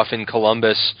kicked off in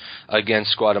Columbus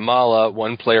against Guatemala.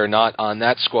 One player not on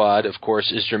that squad, of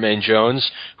course, is Jermaine Jones,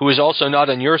 who is also not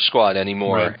on your squad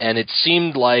anymore. Right. And it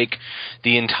seemed like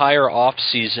the entire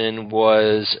offseason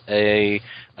was an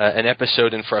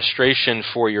episode in frustration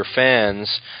for your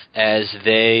fans as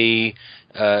the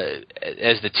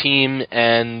team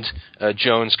and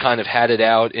Jones kind of had it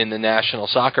out in the national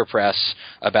soccer press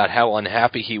about how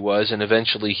unhappy he was, and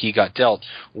eventually he got dealt.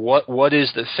 What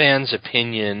is the fans'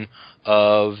 opinion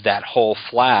of that whole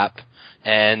flap?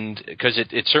 And because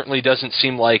it certainly doesn't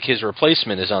seem like his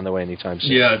replacement is on the way anytime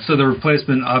soon. Yeah, so the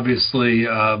replacement, obviously,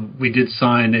 we did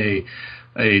sign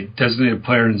a designated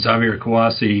player in Xavier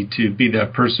Kouassi to be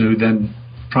that person who then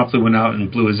promptly went out and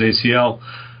blew his ACL.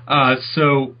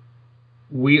 So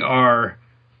we are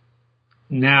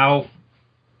now,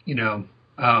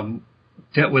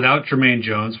 without Jermaine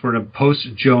Jones. We're in a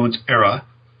post-Jones era,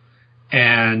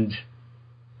 and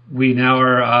we now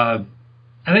are, I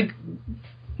think,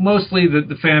 mostly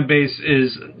the fan base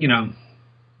is,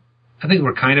 I think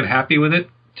we're kind of happy with it.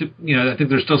 I think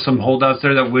there's still some holdouts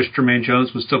there that wish Jermaine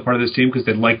Jones was still part of this team because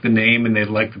they like the name and they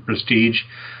like the prestige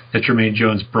that Jermaine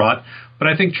Jones brought. But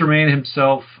I think Jermaine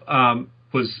himself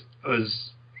was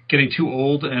getting too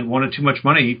old and wanted too much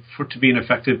money to be an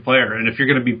effective player. And if you're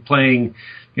going to be playing,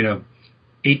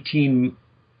 18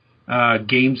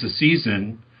 games a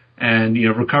season and,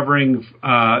 recovering,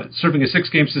 serving a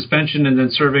 6-game suspension and then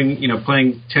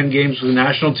playing 10 games with the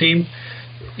national team,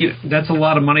 that's a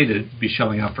lot of money to be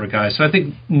shelling out for a guy. So I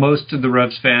think most of the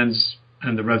Revs fans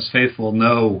and the Revs faithful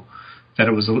know that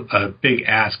it was a big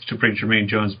ask to bring Jermaine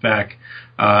Jones back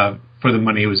for the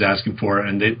money he was asking for,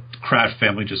 and the Kraft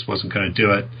family just wasn't going to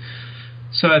do it.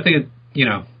 So I think,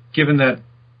 given that,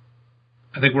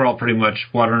 I think we're all pretty much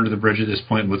water under the bridge at this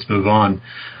point. Let's move on.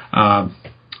 And,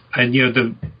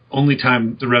 the only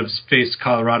time the Revs faced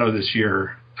Colorado this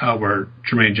year, where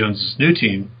Jermaine Jones' new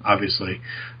team, obviously,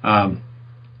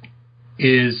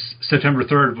 is September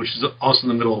 3rd, which is also in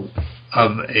the middle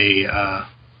of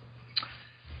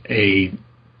a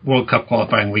World Cup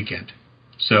qualifying weekend.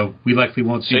 So we likely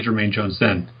won't see Jermaine Jones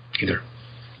then either.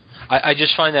 I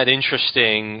just find that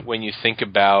interesting when you think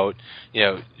about,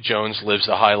 Jones lives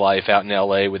the high life out in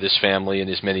L.A. with his family and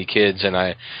his many kids, and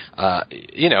I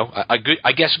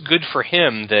guess good for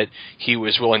him that he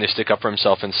was willing to stick up for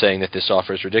himself and saying that this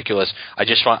offer is ridiculous.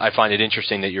 I find it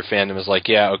interesting that your fandom is like,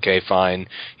 yeah, okay, fine.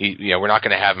 We're not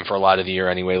going to have him for a lot of the year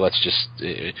anyway. Let's just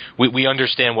we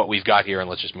understand what we've got here, and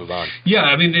let's just move on. Yeah,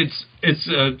 I mean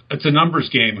it's a numbers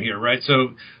game here, right?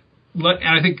 So,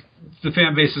 I think the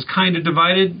fan base is kind of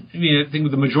divided. I mean, I think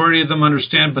the majority of them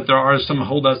understand, but there are some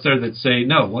holdouts there that say,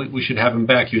 no, we should have him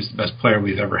back. He was the best player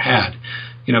we've ever had.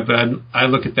 But I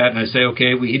look at that and I say,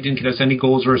 okay, he didn't get us any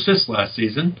goals or assists last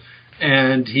season,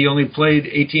 and he only played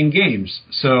 18 games.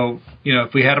 So,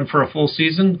 if we had him for a full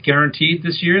season guaranteed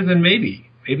this year, then maybe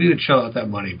we'd shell out that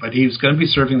money. But he was going to be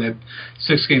serving that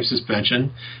 6-game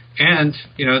suspension, and,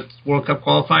 World Cup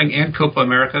qualifying and Copa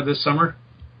America this summer.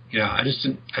 I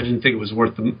didn't think it was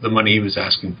worth the money he was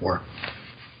asking for.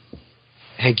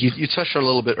 Hank, you touched on a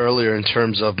little bit earlier in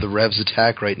terms of the Revs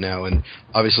attack right now, and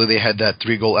obviously they had that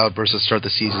 3-goal outburst to start the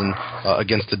season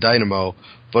against the Dynamo,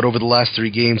 but over the last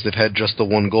 3 games they've had just the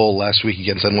 1 goal last week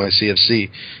against NYCFC.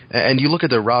 And you look at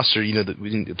their roster,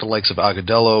 the likes of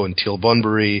Agudelo and Teal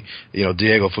Bunbury,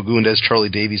 Diego Fagundes, Charlie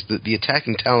Davies, the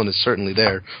attacking talent is certainly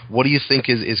there. What do you think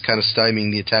is kind of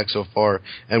stymieing the attack so far,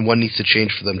 and what needs to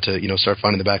change for them to start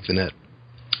finding the back of the net?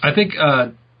 I think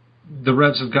the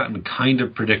Revs have gotten kind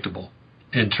of predictable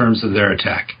in terms of their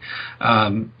attack.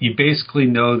 You basically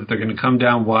know that they're going to come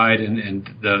down wide, and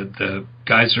the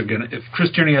guys are going to, if Chris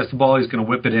Tierney has the ball, he's going to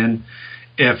whip it in.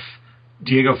 If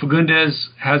Diego Fagundes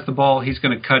has the ball, he's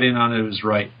going to cut in on it his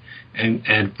right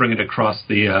and bring it across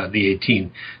the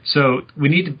 18. So we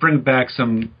need to bring back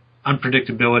some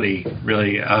unpredictability,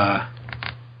 really,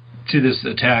 to this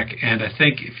attack. And I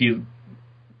think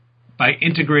by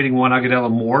integrating Juan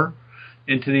Agudelo more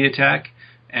into the attack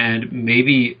and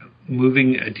maybe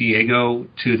moving Diego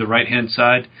to the right-hand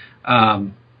side,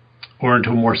 or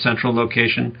into a more central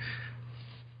location,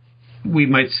 we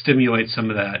might stimulate some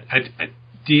of that.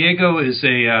 Diego is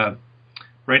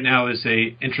right now is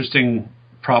a interesting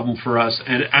problem for us,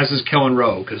 and as is Kellen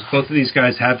Rowe, because both of these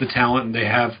guys have the talent and they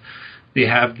have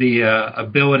the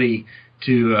ability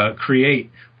to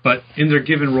create. But in their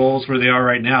given roles where they are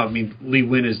right now, I mean, Lee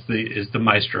Wynn is the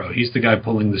maestro. He's the guy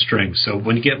pulling the strings. So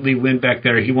when you get Lee Wynn back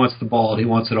there, he wants the ball. He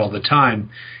wants it all the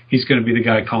time. He's going to be the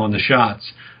guy calling the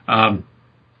shots.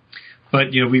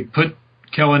 But we put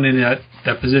Kellen in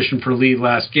that position for Lee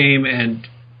last game, and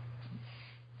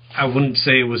I wouldn't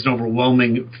say it was an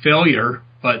overwhelming failure,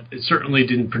 but it certainly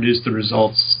didn't produce the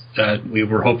results that we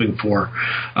were hoping for.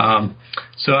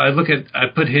 So I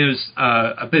put his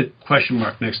a big question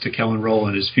mark next to Kellen Rowe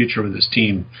and his future with his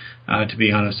team. To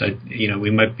be honest,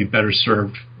 we might be better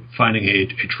served finding a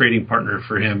trading partner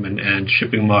for him and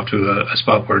shipping him off to a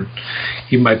spot where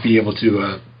he might be able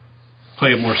to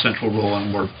play a more central role on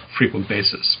a more frequent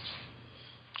basis.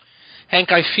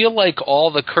 Hank, I feel like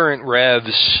all the current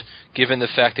Revs, given the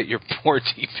fact that your poor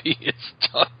DP is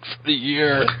done for the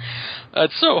year,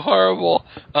 that's so horrible.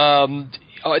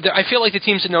 I feel like the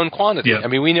team's a known quantity. Yeah. I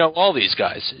mean, we know all these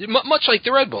guys, much like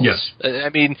the Red Bulls. Yes. I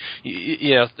mean,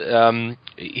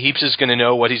 Heaps is going to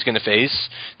know what he's going to face.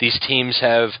 These teams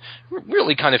have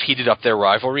really kind of heated up their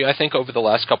rivalry, I think, over the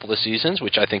last couple of seasons,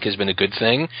 which I think has been a good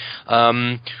thing.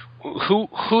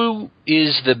 Who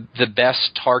is the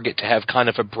best target to have kind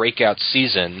of a breakout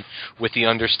season, with the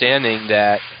understanding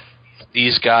that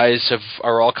these guys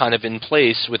are all kind of in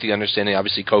place, with the understanding,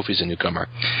 obviously, Kofi's a newcomer?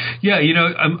 Yeah,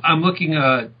 I'm looking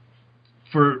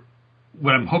for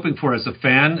what I'm hoping for as a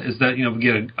fan is that we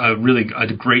get a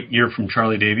great year from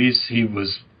Charlie Davies. He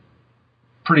was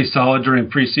pretty solid during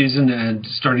preseason and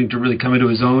starting to really come into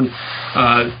his own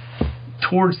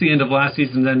towards the end of last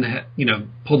season. Then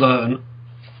pulled a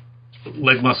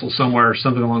leg muscle somewhere or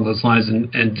something along those lines,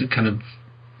 and kind of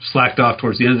slacked off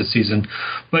towards the end of the season.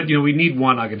 But we need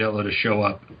Juan Agudelo to show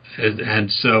up,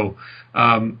 and so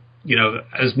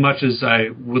as much as I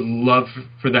would love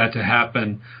for that to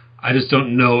happen, I just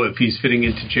don't know if he's fitting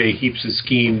into Jay Heaps'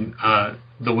 scheme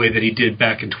the way that he did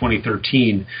back in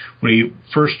 2013 when he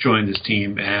first joined this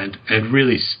team and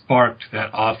really sparked that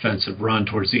offensive run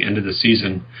towards the end of the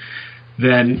season.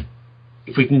 Then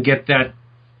if we can get that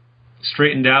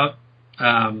straightened out,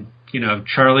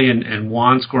 Charlie and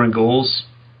Juan scoring goals,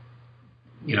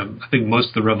 I think most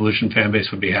of the Revolution fan base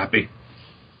would be happy.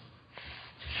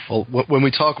 Well, when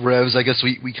we talk Revs, I guess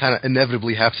we kind of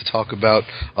inevitably have to talk about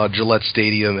Gillette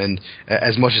Stadium, and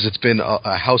as much as it's been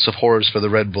a house of horrors for the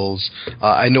Red Bulls,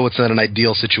 I know it's not an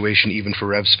ideal situation even for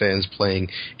Revs fans playing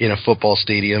in a football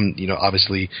stadium.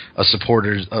 Obviously a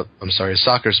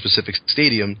soccer-specific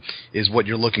stadium is what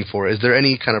you're looking for. Is there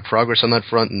any kind of progress on that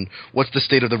front, and what's the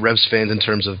state of the Revs fans in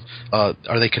terms of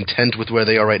are they content with where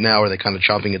they are right now, or are they kind of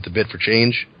chomping at the bit for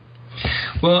change?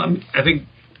 Well, I think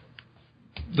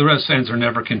the Revs fans are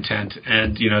never content,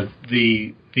 and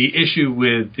the issue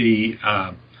with the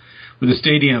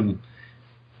stadium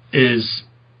is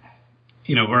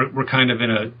we're kind of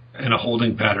in a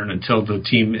holding pattern until the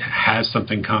team has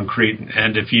something concrete.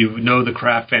 And if you know the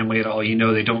Kraft family at all,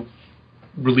 they don't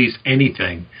release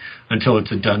anything until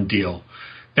it's a done deal.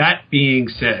 That being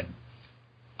said,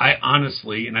 I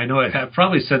honestly, and I know I've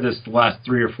probably said this the last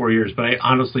 3 or 4 years, but I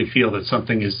honestly feel that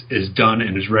something is done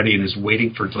and is ready and is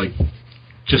waiting for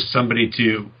just somebody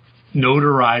to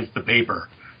notarize the paper,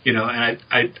 and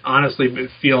I honestly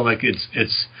feel like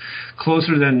it's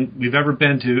closer than we've ever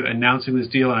been to announcing this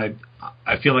deal, and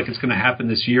I feel like it's going to happen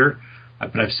this year,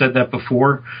 but I've said that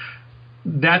before.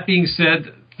 That being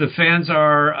said, the fans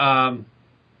are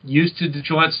used to the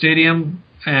Gillette Stadium,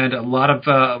 and a lot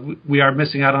of we are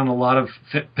missing out on a lot of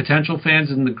potential fans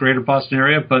in the greater Boston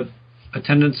area, but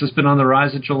attendance has been on the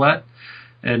rise at Gillette.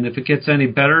 And if it gets any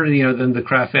better, then the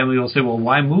Kraft family will say, well,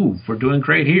 why move? We're doing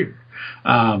great here.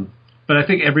 But I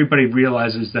think everybody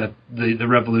realizes that the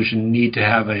Revolution need to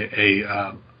have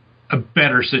a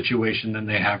better situation than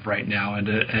they have right now.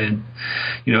 And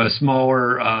a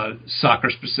smaller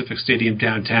soccer-specific stadium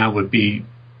downtown would be,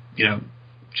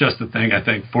 just the thing, I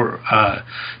think, for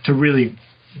to really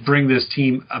bring this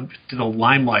team up to the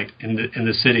limelight in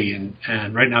the city, and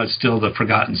right now it's still the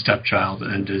forgotten stepchild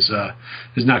and is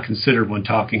not considered when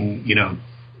talking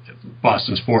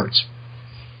Boston sports.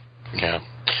 Yeah.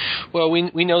 Well,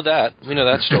 we know that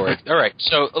story. All right.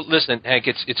 So listen, Hank,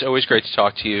 it's always great to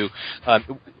talk to you.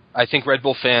 I think Red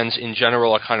Bull fans in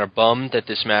general are kind of bummed that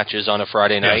this match is on a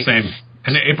Friday night. Yeah, same.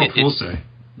 And April Fool's Day.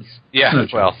 Yeah.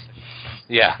 Well.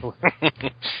 Yeah.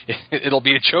 It'll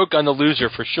be a choke on the loser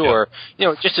for sure.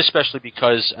 Yeah. Just especially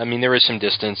because, there is some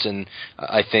distance, and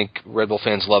I think Red Bull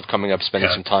fans love coming up, spending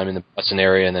some time in the Boston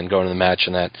area, and then going to the match,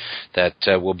 and that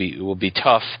will be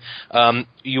tough.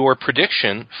 Your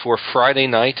prediction for Friday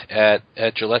night at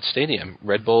Gillette Stadium,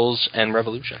 Red Bulls and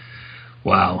Revolution.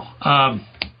 Wow.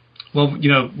 Well,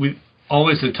 we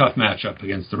always a tough matchup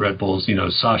against the Red Bulls.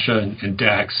 Sasha and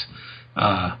Dax,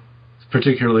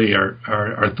 particularly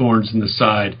are thorns in the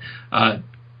side.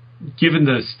 Given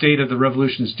the state of the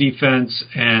Revolution's defense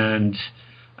and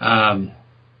how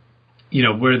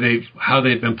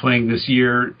they've been playing this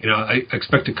year, I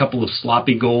expect a couple of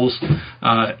sloppy goals.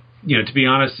 To be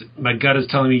honest, my gut is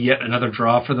telling me yet another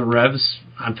draw for the Revs.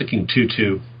 I'm thinking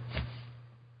 2-2.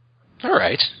 All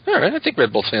right. I think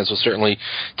Red Bull fans will certainly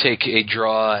take a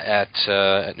draw at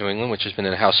New England, which has been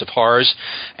a house of horrors.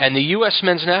 And the U.S.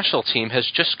 men's national team has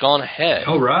just gone ahead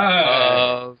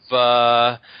of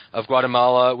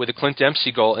Guatemala with a Clint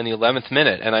Dempsey goal in the 11th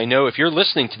minute. And I know if you're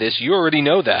listening to this, you already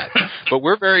know that. But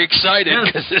we're very excited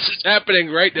because this is happening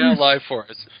right now live for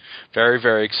us. Very,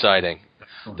 very exciting.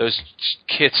 Those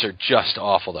kits are just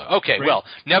awful, though. Okay, well,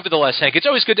 nevertheless, Hank, it's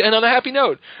always good to end on a happy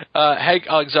note. Hank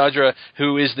Alexandre,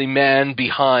 who is the man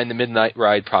behind the Midnight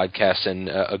Ride podcast and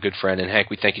a good friend. And, Hank,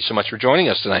 we thank you so much for joining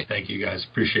us tonight. Thank you, guys.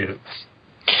 Appreciate it.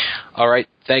 All right.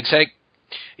 Thanks, Hank.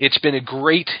 It's been a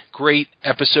great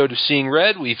episode of Seeing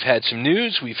Red. We've had some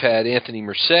news. We've had Anthony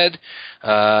Merced,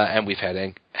 and we've had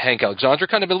Hank Alexandre.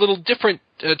 Kind of a little different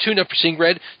tune-up for Seeing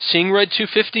Red. Seeing Red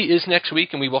 250 is next week,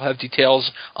 and we will have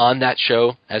details on that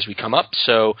show as we come up.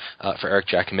 So for Eric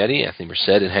Giacometti, Anthony Merced,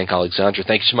 and Hank Alexandre,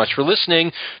 thank you so much for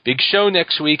listening. Big show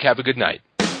next week. Have a good night.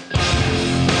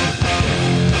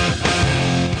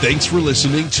 Thanks for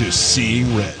listening to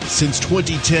Seeing Red. Since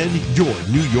 2010, your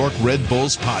New York Red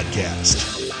Bulls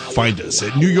podcast. Find us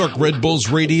at New York Red Bulls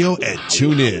Radio and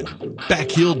TuneIn,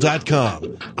 Backheel.com,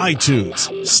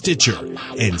 iTunes, Stitcher,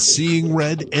 and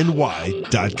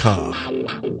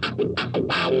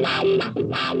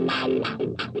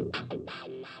SeeingRedNY.com.